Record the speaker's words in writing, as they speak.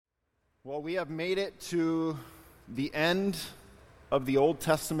Well, we have made it to the end of the Old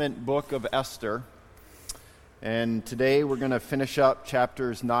Testament book of Esther. And today we're going to finish up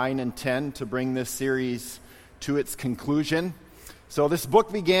chapters 9 and 10 to bring this series to its conclusion. So this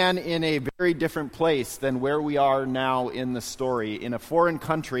book began in a very different place than where we are now in the story. In a foreign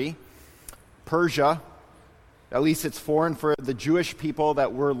country, Persia, at least it's foreign for the Jewish people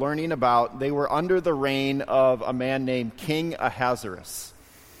that we're learning about. They were under the reign of a man named King Ahasuerus.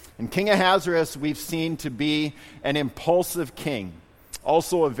 And King Ahasuerus we've seen to be an impulsive king,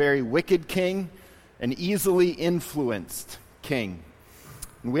 also a very wicked king, an easily influenced king.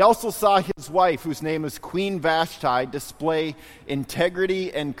 And we also saw his wife, whose name is Queen Vashti, display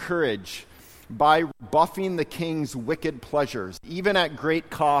integrity and courage by rebuffing the king's wicked pleasures, even at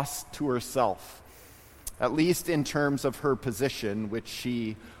great cost to herself, at least in terms of her position, which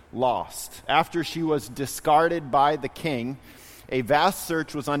she lost. After she was discarded by the king, a vast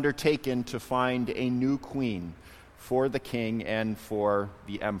search was undertaken to find a new queen for the king and for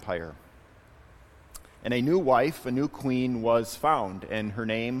the empire. And a new wife, a new queen, was found, and her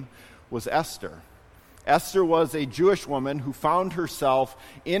name was Esther. Esther was a Jewish woman who found herself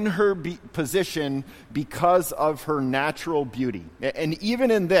in her position because of her natural beauty. And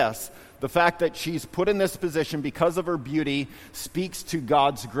even in this, the fact that she's put in this position because of her beauty speaks to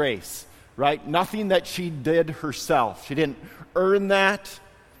God's grace, right? Nothing that she did herself. She didn't earn that.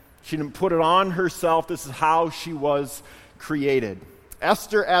 She didn't put it on herself. This is how she was created.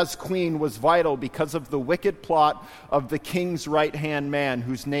 Esther as queen was vital because of the wicked plot of the king's right-hand man,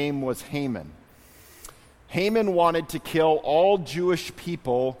 whose name was Haman. Haman wanted to kill all Jewish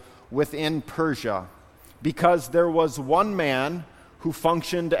people within Persia because there was one man who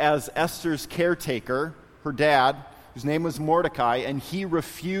functioned as Esther's caretaker, her dad, whose name was Mordecai, and he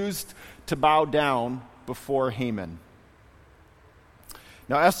refused to bow down before Haman.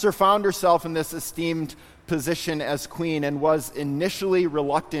 Now, Esther found herself in this esteemed position as queen and was initially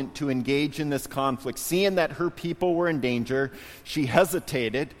reluctant to engage in this conflict. Seeing that her people were in danger, she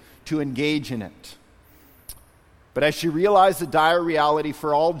hesitated to engage in it. But as she realized the dire reality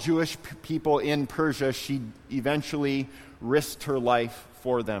for all Jewish people in Persia, she eventually risked her life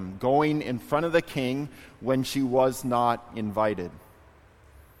for them, going in front of the king when she was not invited.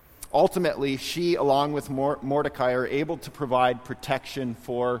 Ultimately, she, along with Mordecai, are able to provide protection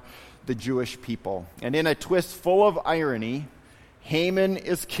for the Jewish people. And in a twist full of irony, Haman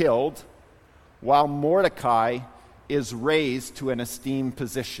is killed while Mordecai is raised to an esteemed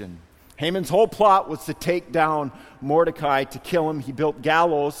position. Haman's whole plot was to take down Mordecai, to kill him. He built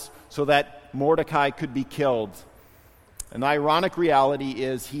gallows so that Mordecai could be killed. And the ironic reality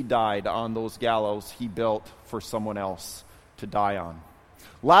is he died on those gallows he built for someone else to die on.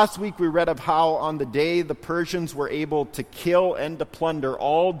 Last week we read of how on the day the Persians were able to kill and to plunder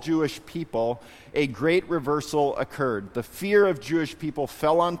all Jewish people, a great reversal occurred. The fear of Jewish people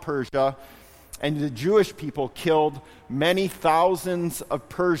fell on Persia, and the Jewish people killed many thousands of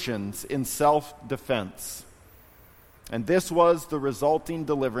Persians in self-defense. And this was the resulting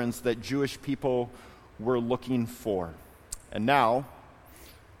deliverance that Jewish people were looking for. And now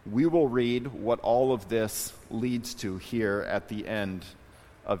we will read what all of this leads to here at the end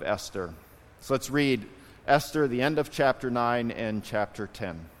of Esther. So let's read Esther, the end of chapter 9 and chapter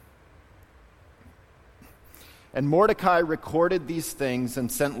 10. And Mordecai recorded these things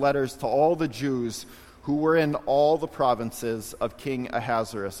and sent letters to all the Jews who were in all the provinces of King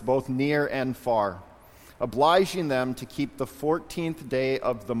Ahasuerus, both near and far, obliging them to keep the 14th day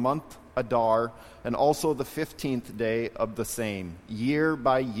of the month Adar and also the 15th day of the same, year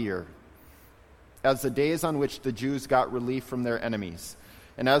by year, as the days on which the Jews got relief from their enemies,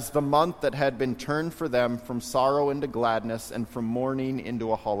 and as the month that had been turned for them from sorrow into gladness and from mourning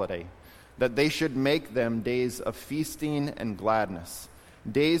into a holiday, that they should make them days of feasting and gladness,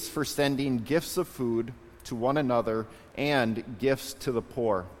 days for sending gifts of food to one another and gifts to the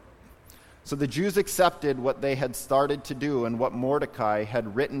poor. So the Jews accepted what they had started to do and what Mordecai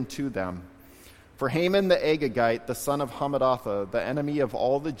had written to them. For Haman the Agagite, the son of Hammedatha, the enemy of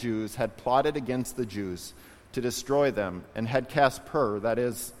all the Jews, had plotted against the Jews to destroy them, and had cast that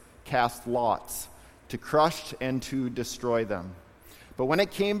is, cast lots, to crush and to destroy them. But when it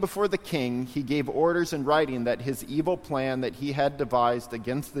came before the king, he gave orders in writing that his evil plan that he had devised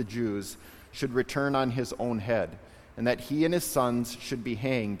against the Jews should return on his own head, and that he and his sons should be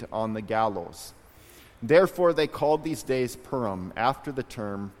hanged on the gallows. Therefore they called these days Purim, after the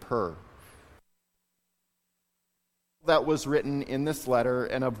term Pur. That was written in this letter,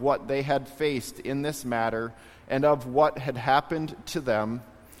 and of what they had faced in this matter, and of what had happened to them,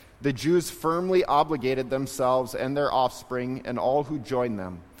 the Jews firmly obligated themselves and their offspring and all who joined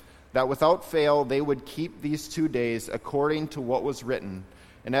them, that without fail they would keep these 2 days according to what was written,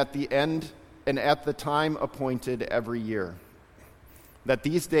 and at the time appointed every year, that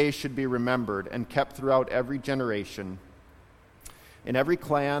these days should be remembered and kept throughout every generation, in every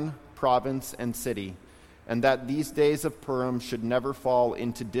clan, province, and city, and that these days of Purim should never fall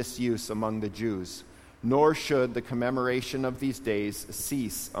into disuse among the Jews, nor should the commemoration of these days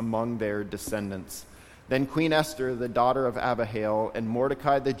cease among their descendants. Then Queen Esther, the daughter of Abihail, and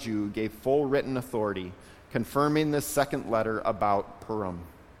Mordecai the Jew gave full written authority, confirming this second letter about Purim.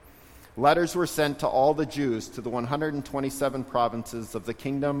 Letters were sent to all the Jews to the 127 provinces of the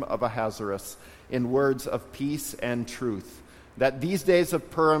kingdom of Ahasuerus in words of peace and truth, that these days of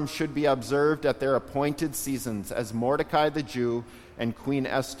Purim should be observed at their appointed seasons, as Mordecai the Jew and Queen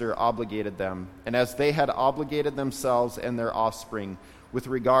Esther obligated them, and as they had obligated themselves and their offspring, with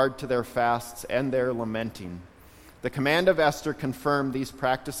regard to their fasts and their lamenting. The command of Esther confirmed these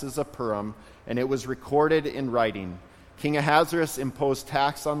practices of Purim, and it was recorded in writing. King Ahasuerus imposed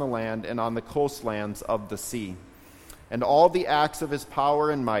tax on the land and on the coastlands of the sea. And all the acts of his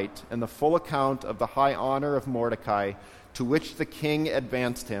power and might, and the full account of the high honor of Mordecai, to which the king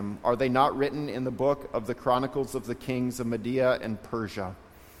advanced him, are they not written in the book of the Chronicles of the kings of Media and Persia?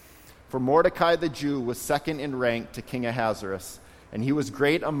 For Mordecai the Jew was second in rank to King Ahasuerus, and he was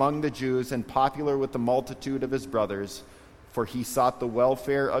great among the Jews and popular with the multitude of his brothers, for he sought the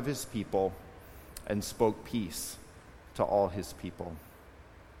welfare of his people and spoke peace to all his people.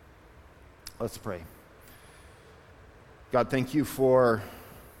 Let's pray. God, thank you for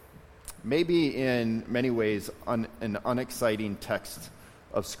maybe in many ways an unexciting text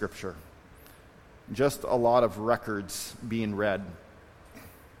of Scripture. Just a lot of records being read.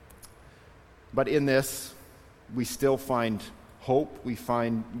 But in this, we still find hope, we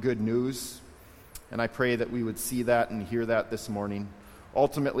find good news, and I pray that we would see that and hear that this morning.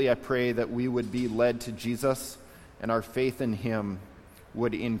 Ultimately, I pray that we would be led to Jesus and our faith in him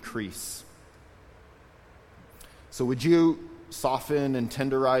would increase. So would you soften and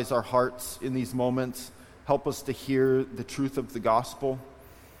tenderize our hearts in these moments, help us to hear the truth of the gospel,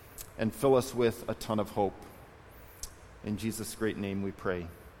 and fill us with a ton of hope. In Jesus' great name we pray.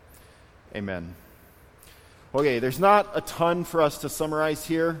 Amen. Okay, there's not a ton for us to summarize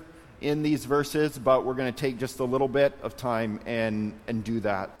here in these verses, but we're going to take just a little bit of time and do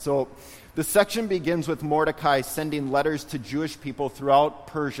that. So the section begins with Mordecai sending letters to Jewish people throughout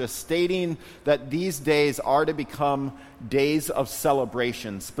Persia, stating that these days are to become days of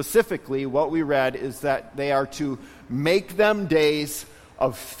celebration. Specifically, what we read is that they are to make them days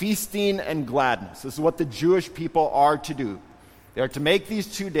of feasting and gladness. This is what the Jewish people are to do. They are to make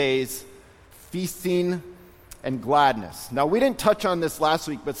these 2 days feasting and gladness. Now, we didn't touch on this last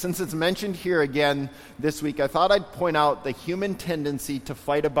week, but since it's mentioned here again this week, I thought I'd point out the human tendency to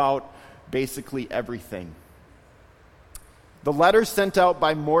fight about basically everything. The letters sent out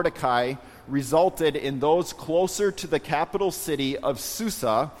by Mordecai resulted in those closer to the capital city of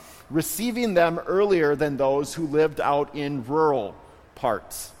Susa receiving them earlier than those who lived out in rural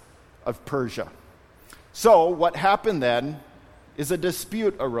parts of Persia. So what happened then is a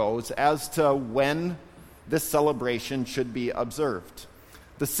dispute arose as to when this celebration should be observed.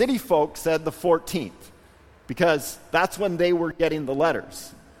 The city folk said the 14th, because that's when they were getting the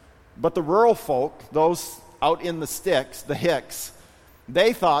letters. But the rural folk, those out in the sticks, the hicks,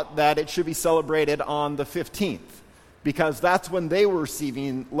 they thought that it should be celebrated on the 15th, because that's when they were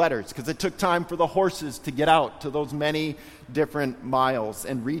receiving letters, because it took time for the horses to get out to those many different miles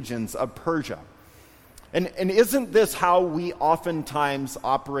and regions of Persia. And isn't this how we oftentimes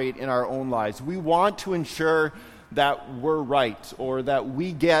operate in our own lives? We want to ensure that we're right, or that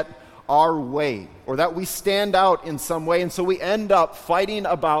we get our way, or that we stand out in some way, and so we end up fighting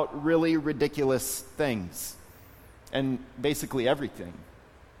about really ridiculous things, and basically everything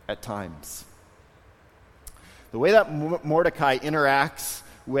at times. The way that Mordecai interacts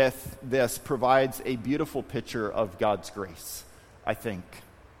with this provides a beautiful picture of God's grace, I think.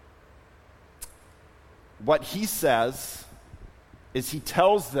 What he says is he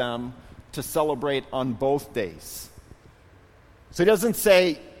tells them to celebrate on both days. So he doesn't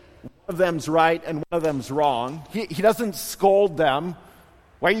say one of them's right and one of them's wrong. He doesn't scold them.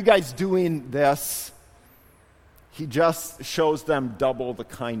 Why are you guys doing this? He just shows them double the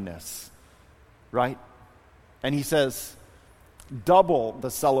kindness, right? And he says, double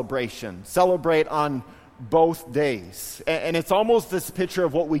the celebration. Celebrate on both days. And it's almost this picture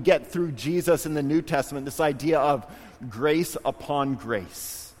of what we get through Jesus in the New Testament, this idea of grace upon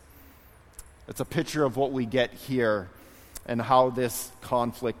grace. It's a picture of what we get here and how this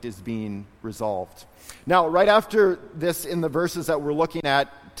conflict is being resolved. Now, right after this, in the verses that we're looking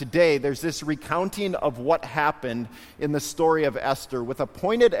at today there's this recounting of what happened in the story of Esther with a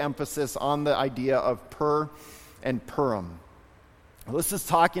pointed emphasis on the idea of Pur and Purim. This is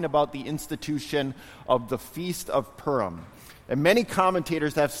talking about the institution of the Feast of Purim. And many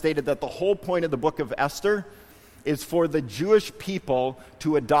commentators have stated that the whole point of the book of Esther is for the Jewish people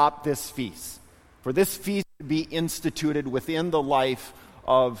to adopt this feast, for this feast to be instituted within the life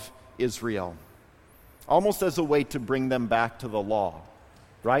of Israel, almost as a way to bring them back to the law,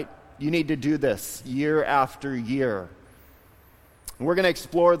 right? You need to do this year after year. And we're going to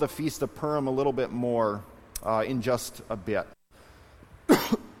explore the Feast of Purim a little bit more in just a bit.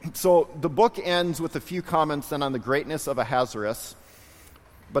 So the book ends with a few comments then on the greatness of Ahasuerus,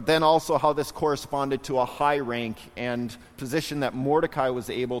 but then also how this corresponded to a high rank and position that Mordecai was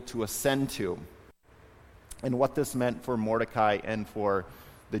able to ascend to, and what this meant for Mordecai and for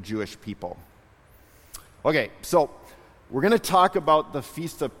the Jewish people. Okay, so we're going to talk about the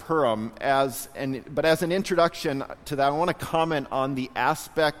Feast of Purim, but as an introduction to that, I want to comment on the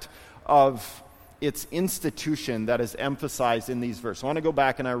aspect of its institution that is emphasized in these verses. I want to go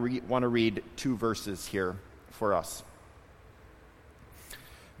back and I want to read 2 verses here for us.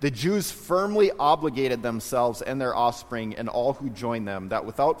 The Jews firmly obligated themselves and their offspring and all who joined them that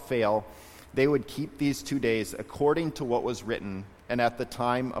without fail they would keep these 2 days according to what was written and at the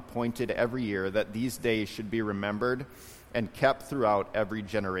time appointed every year, that these days should be remembered and kept throughout every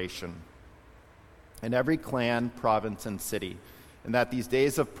generation, in every clan, province, and city, and that these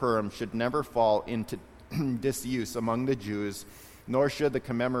days of Purim should never fall into disuse among the Jews, nor should the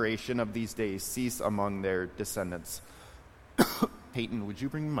commemoration of these days cease among their descendants. Peyton, would you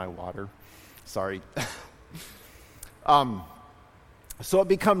bring me my water? Sorry. So it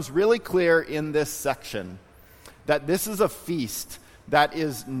becomes really clear in this section that this is a feast that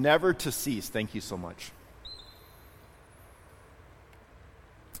is never to cease. Thank you so much.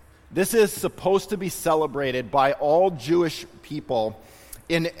 This is supposed to be celebrated by all Jewish people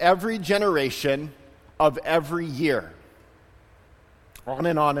in every generation of every year. On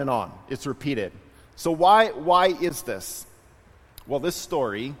and on and on. It's repeated. So why is this? Well, this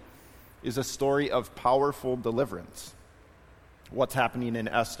story is a story of powerful deliverance. What's happening in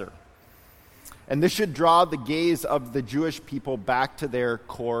Esther. And this should draw the gaze of the Jewish people back to their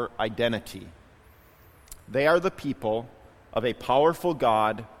core identity. They are the people of a powerful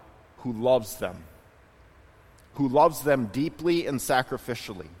God who loves them deeply and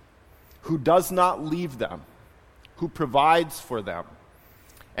sacrificially, who does not leave them, who provides for them,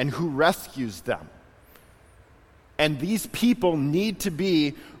 and who rescues them. And these people need to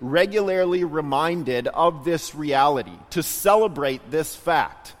be regularly reminded of this reality, to celebrate this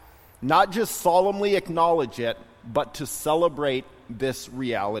fact, not just solemnly acknowledge it, but to celebrate this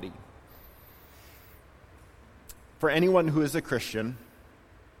reality. For anyone who is a Christian,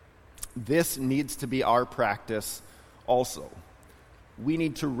 this needs to be our practice also. We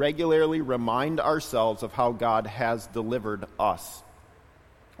need to regularly remind ourselves of how God has delivered us,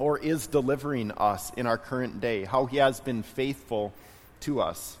 or is delivering us in our current day, how he has been faithful to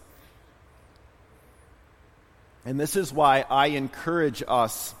us. And this is why I encourage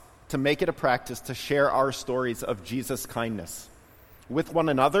us to make it a practice to share our stories of Jesus' kindness with one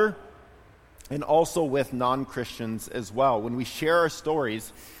another and also with non-Christians as well. When we share our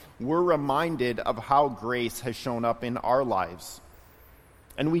stories, we're reminded of how grace has shown up in our lives.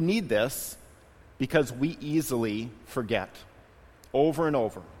 And we need this because we easily forget over and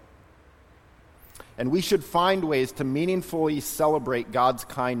over. And we should find ways to meaningfully celebrate God's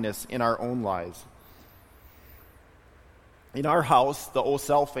kindness in our own lives. In our house, the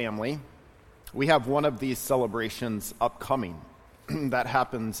Osell family, we have one of these celebrations upcoming that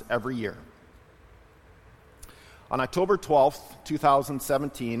happens every year. On October 12th,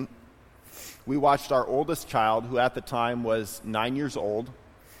 2017, we watched our oldest child, who at the time was 9 years old,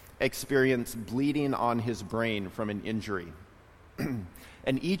 experience bleeding on his brain from an injury.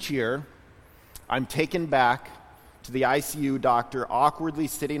 And each year, I'm taken back to the ICU doctor awkwardly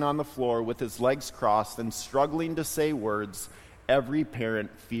sitting on the floor with his legs crossed and struggling to say words every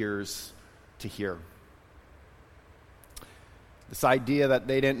parent fears to hear. This idea that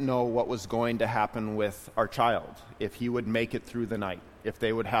they didn't know what was going to happen with our child, if he would make it through the night, if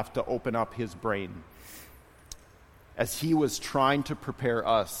they would have to open up his brain, as he was trying to prepare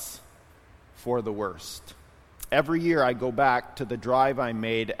us for the worst. Every year I go back to the drive I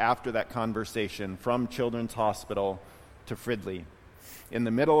made after that conversation from Children's Hospital to Fridley in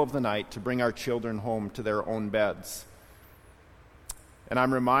the middle of the night to bring our children home to their own beds. And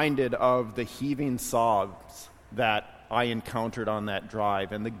I'm reminded of the heaving sobs that I encountered on that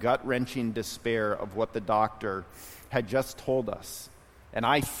drive and the gut-wrenching despair of what the doctor had just told us, And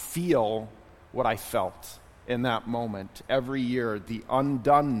I feel what I felt in that moment every year, the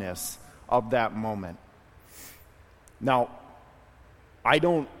undoneness of that moment. Now, I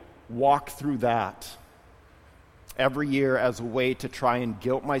don't walk through that every year as a way to try and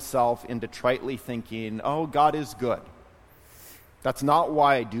guilt myself into tritely thinking, oh, God is good. That's not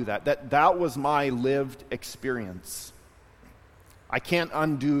why I do that. That was my lived experience. I can't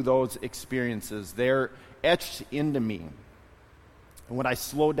undo those experiences. They're etched into me. And when I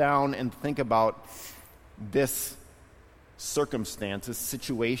slow down and think about this circumstance, this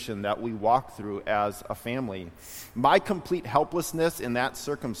situation that we walk through as a family, my complete helplessness in that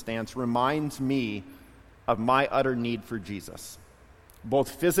circumstance reminds me of my utter need for Jesus. Both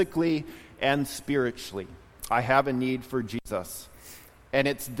physically and spiritually, I have a need for Jesus. And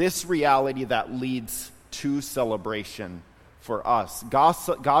it's this reality that leads to celebration for us.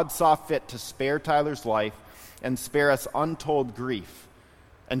 God saw fit to spare Tyler's life and spare us untold grief.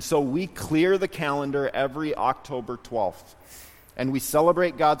 And so we clear the calendar every October 12th, and we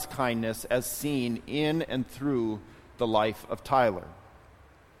celebrate God's kindness as seen in and through the life of Tyler.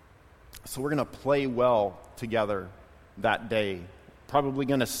 So we're going to play well together that day, probably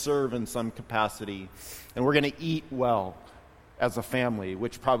going to serve in some capacity, and we're going to eat well as a family,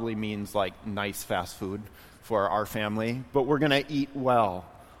 which probably means like nice fast food for our family, but we're going to eat well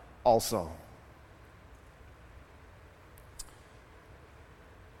also.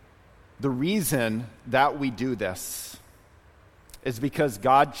 The reason that we do this is because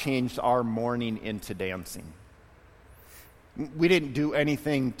God changed our mourning into dancing. We didn't do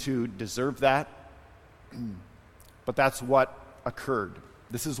anything to deserve that, but that's what occurred.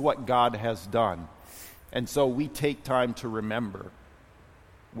 This is what God has done. And so we take time to remember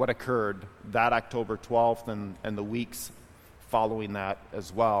what occurred that October 12th and the weeks following that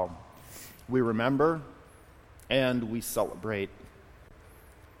as well. We remember and we celebrate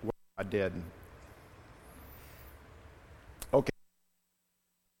what God did. Okay.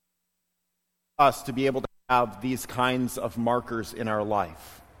 Us to be able to have these kinds of markers in our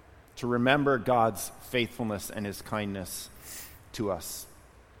life, to remember God's faithfulness and his kindness to us.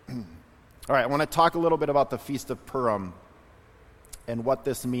 All right, I want to talk a little bit about the Feast of Purim and what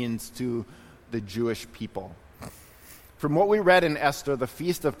this means to the Jewish people. From what we read in Esther, the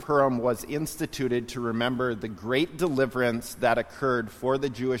Feast of Purim was instituted to remember the great deliverance that occurred for the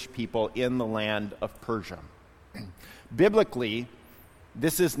Jewish people in the land of Persia. Biblically,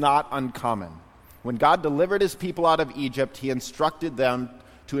 this is not uncommon. When God delivered his people out of Egypt, he instructed them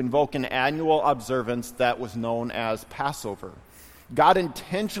to invoke an annual observance that was known as Passover. God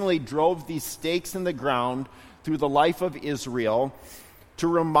intentionally drove these stakes in the ground through the life of Israel to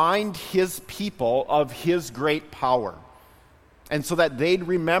remind his people of his great power, and so that they'd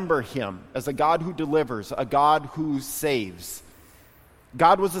remember him as a God who delivers, a God who saves.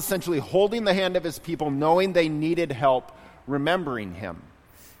 God was essentially holding the hand of his people, knowing they needed help, remembering him.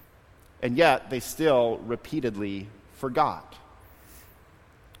 And yet, they still repeatedly forgot.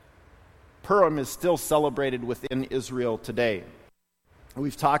 Purim is still celebrated within Israel today.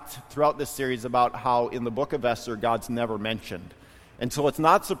 We've talked throughout this series about how in the book of Esther, God's never mentioned. And so it's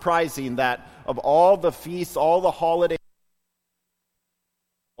not surprising that of all the feasts, all the holidays,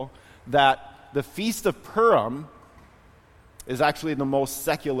 that the Feast of Purim is actually the most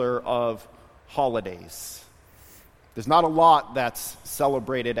secular of holidays. There's not a lot that's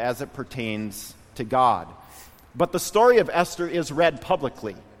celebrated as it pertains to God. But the story of Esther is read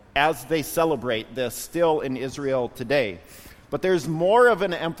publicly as they celebrate this still in Israel today. But there's more of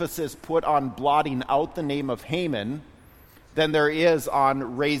an emphasis put on blotting out the name of Haman than there is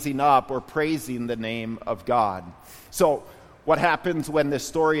on raising up or praising the name of God. So what happens when this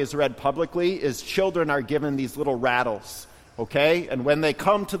story is read publicly is children are given these little rattles, okay? And when they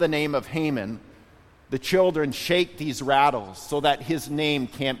come to the name of Haman, the children shake these rattles so that his name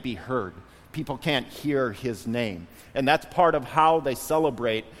can't be heard. People can't hear his name. And that's part of how they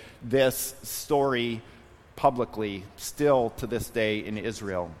celebrate this story publicly, still to this day in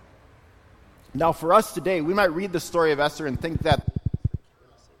Israel. Now, for us today, we might read the story of Esther and think that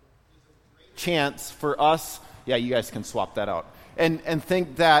chance for us, yeah, you guys can swap that out, and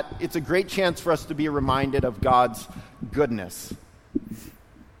think that it's a great chance for us to be reminded of God's goodness.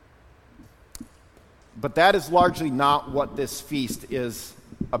 But that is largely not what this feast is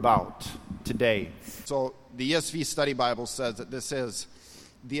about today. So the ESV Study Bible says that this is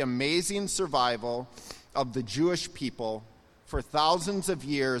the amazing survival of the Jewish people for thousands of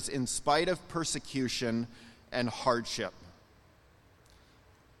years in spite of persecution and hardship.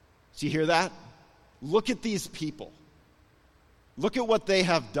 Do you hear that? Look at these people. Look at what they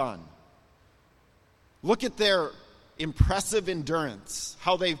have done. Look at their impressive endurance,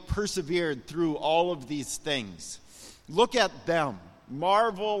 how they've persevered through all of these things. Look at them.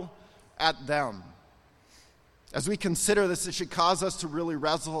 Marvel at them. As we consider this, it should cause us to really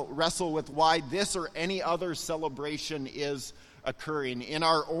wrestle with why this or any other celebration is occurring in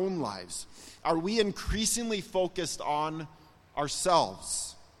our own lives. Are we increasingly focused on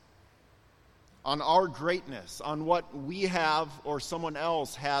ourselves, on our greatness, on what we have or someone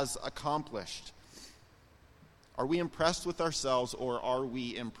else has accomplished? Are we impressed with ourselves, or are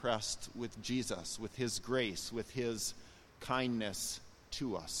we impressed with Jesus, with his grace, with his kindness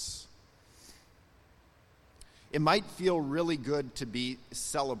to us? It might feel really good to be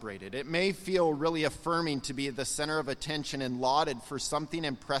celebrated. It may feel really affirming to be the center of attention and lauded for something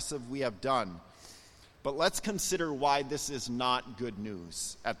impressive we have done. But let's consider why this is not good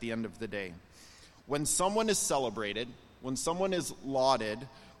news at the end of the day. When someone is celebrated, when someone is lauded,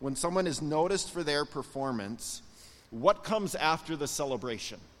 when someone is noticed for their performance, what comes after the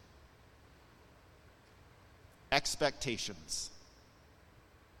celebration? Expectations.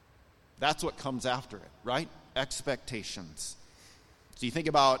 That's what comes after it, right? Expectations. So you think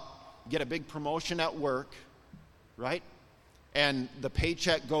about, you get a big promotion at work, right? And the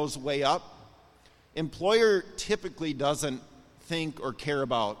paycheck goes way up. Employer typically doesn't think or care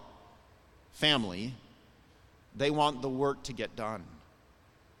about family. They want the work to get done.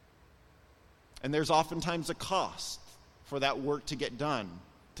 And there's oftentimes a cost for that work to get done,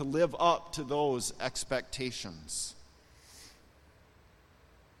 to live up to those expectations.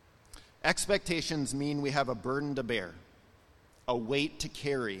 Expectations mean we have a burden to bear, a weight to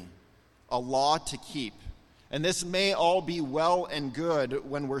carry, a law to keep. And this may all be well and good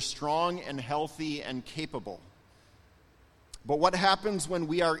when we're strong and healthy and capable. But what happens when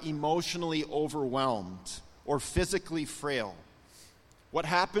we are emotionally overwhelmed or physically frail? What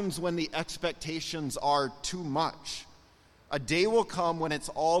happens when the expectations are too much? A day will come when it's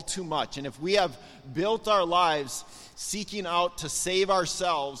all too much. And if we have built our lives seeking out to save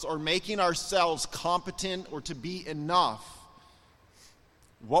ourselves or making ourselves competent or to be enough,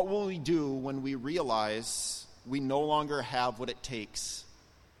 what will we do when we realize we no longer have what it takes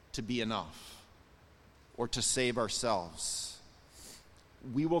to be enough or to save ourselves?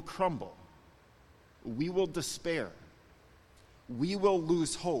 We will crumble. We will despair. We will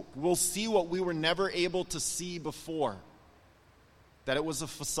lose hope. We'll see what we were never able to see before, that it was a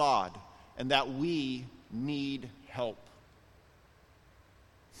facade, and that we need help.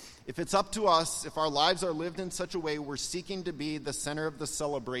 If it's up to us, if our lives are lived in such a way we're seeking to be the center of the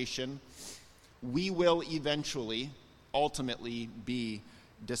celebration, we will eventually, ultimately, be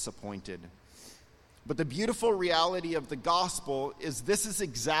disappointed. But the beautiful reality of the gospel is this is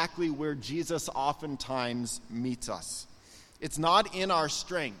exactly where Jesus oftentimes meets us. It's not in our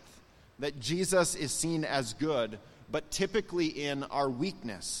strength that Jesus is seen as good, but typically in our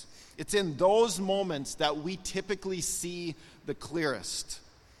weakness. It's in those moments that we typically see the clearest.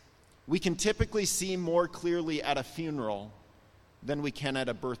 We can typically see more clearly at a funeral than we can at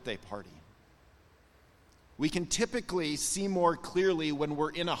a birthday party. We can typically see more clearly when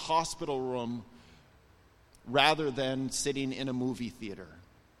we're in a hospital room rather than sitting in a movie theater.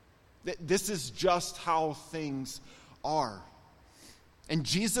 This is just how things are. And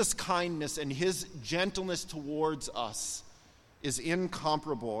Jesus' kindness and his gentleness towards us is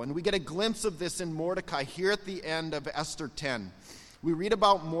incomparable. And we get a glimpse of this in Mordecai here at the end of Esther 10. We read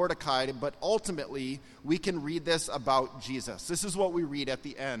about Mordecai, but ultimately we can read this about Jesus. This is what we read at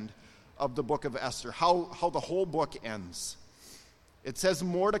the end of the book of Esther, how the whole book ends. It says,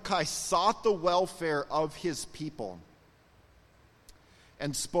 Mordecai sought the welfare of his people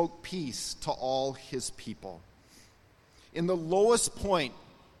and spoke peace to all his people. In the lowest point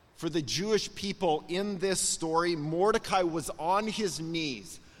for the Jewish people in this story, Mordecai was on his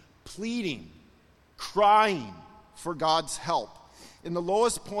knees, pleading, crying for God's help. In the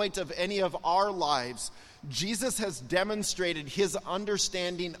lowest point of any of our lives, Jesus has demonstrated his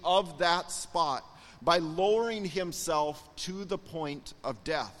understanding of that spot by lowering himself to the point of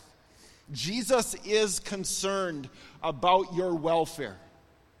death. Jesus is concerned about your welfare.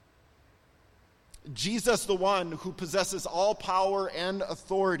 Jesus, the one who possesses all power and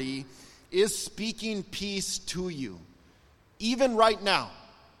authority, is speaking peace to you. Even right now,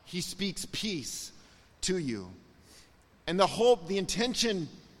 he speaks peace to you. And the hope, the intention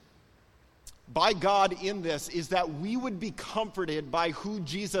by God in this is that we would be comforted by who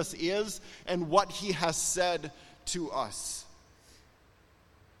Jesus is and what he has said to us.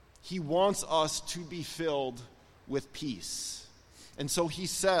 He wants us to be filled with peace. And so he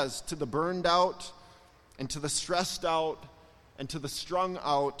says to the burned out, and to the stressed out, and to the strung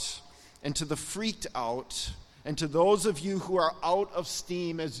out, and to the freaked out, And to those of you who are out of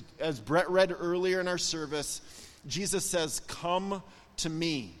steam, as Brett read earlier in our service, Jesus says, "Come to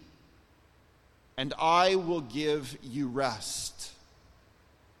me, and I will give you rest."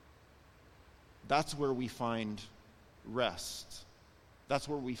 That's where we find rest. That's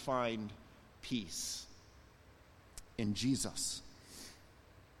where we find peace, in Jesus.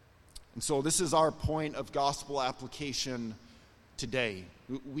 And so this is our point of gospel application today.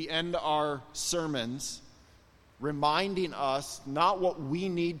 We end our sermons reminding us not what we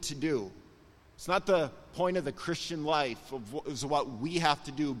need to do. It's not the point of the Christian life is what we have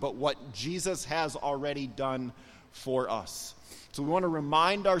to do, but what Jesus has already done for us. So we want to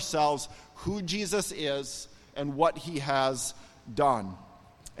remind ourselves who Jesus is and what he has done.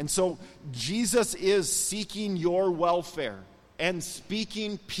 And so Jesus is seeking your welfare and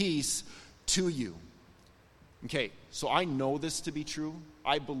speaking peace to you. Okay, so I know this to be true.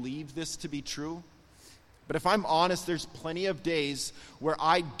 I believe this to be true. But if I'm honest, there's plenty of days where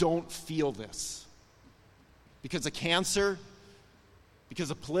I don't feel this. Because of cancer,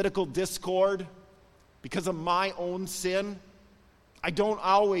 because of political discord, because of my own sin, I don't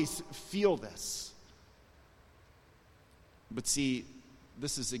always feel this. But see,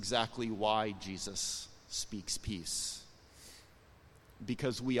 this is exactly why Jesus speaks peace.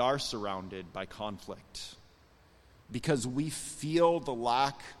 Because we are surrounded by conflict. Because we feel the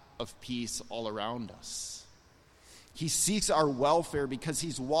lack of peace all around us. He seeks our welfare because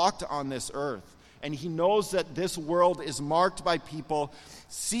he's walked on this earth. And he knows that this world is marked by people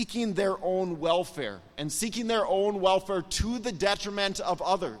seeking their own welfare. And seeking their own welfare to the detriment of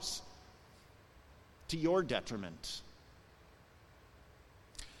others. To your detriment.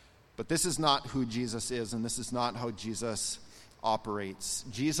 But this is not who Jesus is, and this is not how Jesus operates.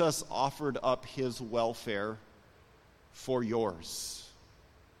 Jesus offered up his welfare for yours.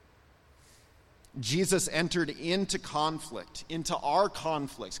 Jesus entered into conflict, into our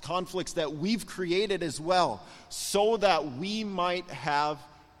conflicts that we've created as well, so that we might have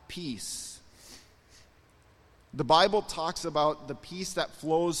peace. The Bible talks about the peace that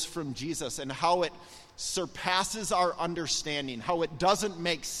flows from Jesus and how it surpasses our understanding, how it doesn't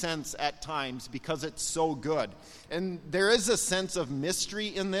make sense at times because it's so good. And there is a sense of mystery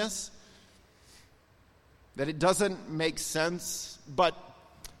in this, that it doesn't make sense, but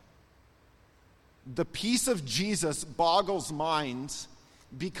the peace of Jesus boggles minds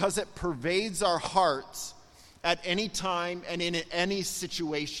because it pervades our hearts at any time and in any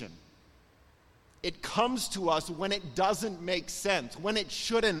situation. It comes to us when it doesn't make sense, when it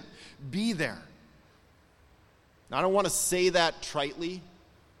shouldn't be there. Now, I don't want to say that tritely,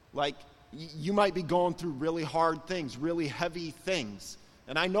 like you might be going through really hard things, really heavy things,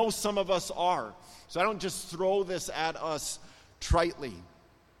 and I know some of us are, so I don't just throw this at us tritely.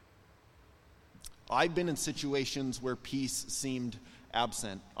 I've been in situations where peace seemed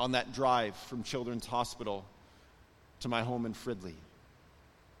absent on that drive from Children's Hospital to my home in Fridley.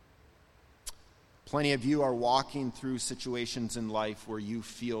 Plenty of you are walking through situations in life where you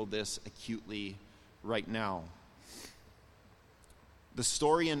feel this acutely right now. The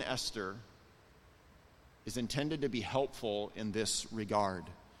story in Esther is intended to be helpful in this regard.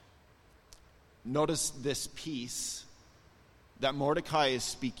 Notice this peace that Mordecai is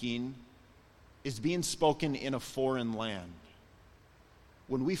speaking is being spoken in a foreign land.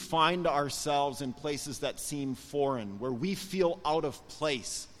 When we find ourselves in places that seem foreign, where we feel out of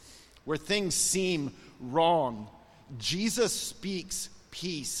place, where things seem wrong, Jesus speaks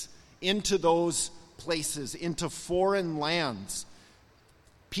peace into those places, into foreign lands.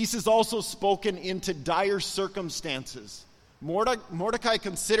 Peace is also spoken into dire circumstances. Mordecai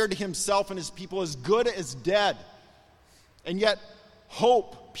considered himself and his people as good as dead. And yet,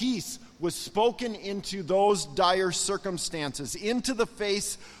 hope, peace, was spoken into those dire circumstances, into the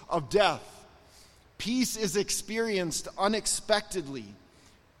face of death. Peace is experienced unexpectedly.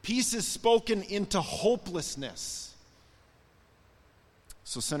 Peace is spoken into hopelessness.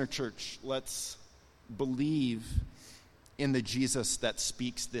 So, Center Church, let's believe in the Jesus that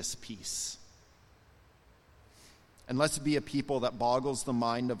speaks this peace. And let's be a people that boggles the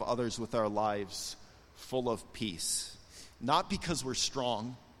mind of others with our lives full of peace. Not because we're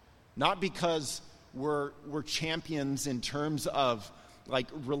strong, not because we're champions in terms of like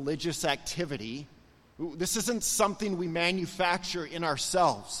religious activity. This isn't something we manufacture in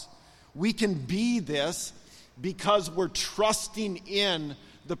ourselves. We can be this because we're trusting in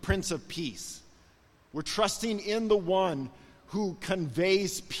the Prince of Peace. We're trusting in the one who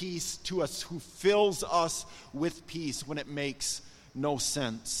conveys peace to us, who fills us with peace when it makes no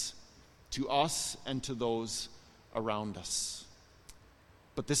sense to us and to those around us.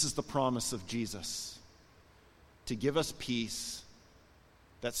 But this is the promise of Jesus. to give us peace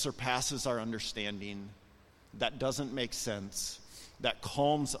that surpasses our understanding, that doesn't make sense, that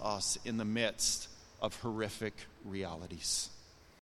calms us in the midst of horrific realities.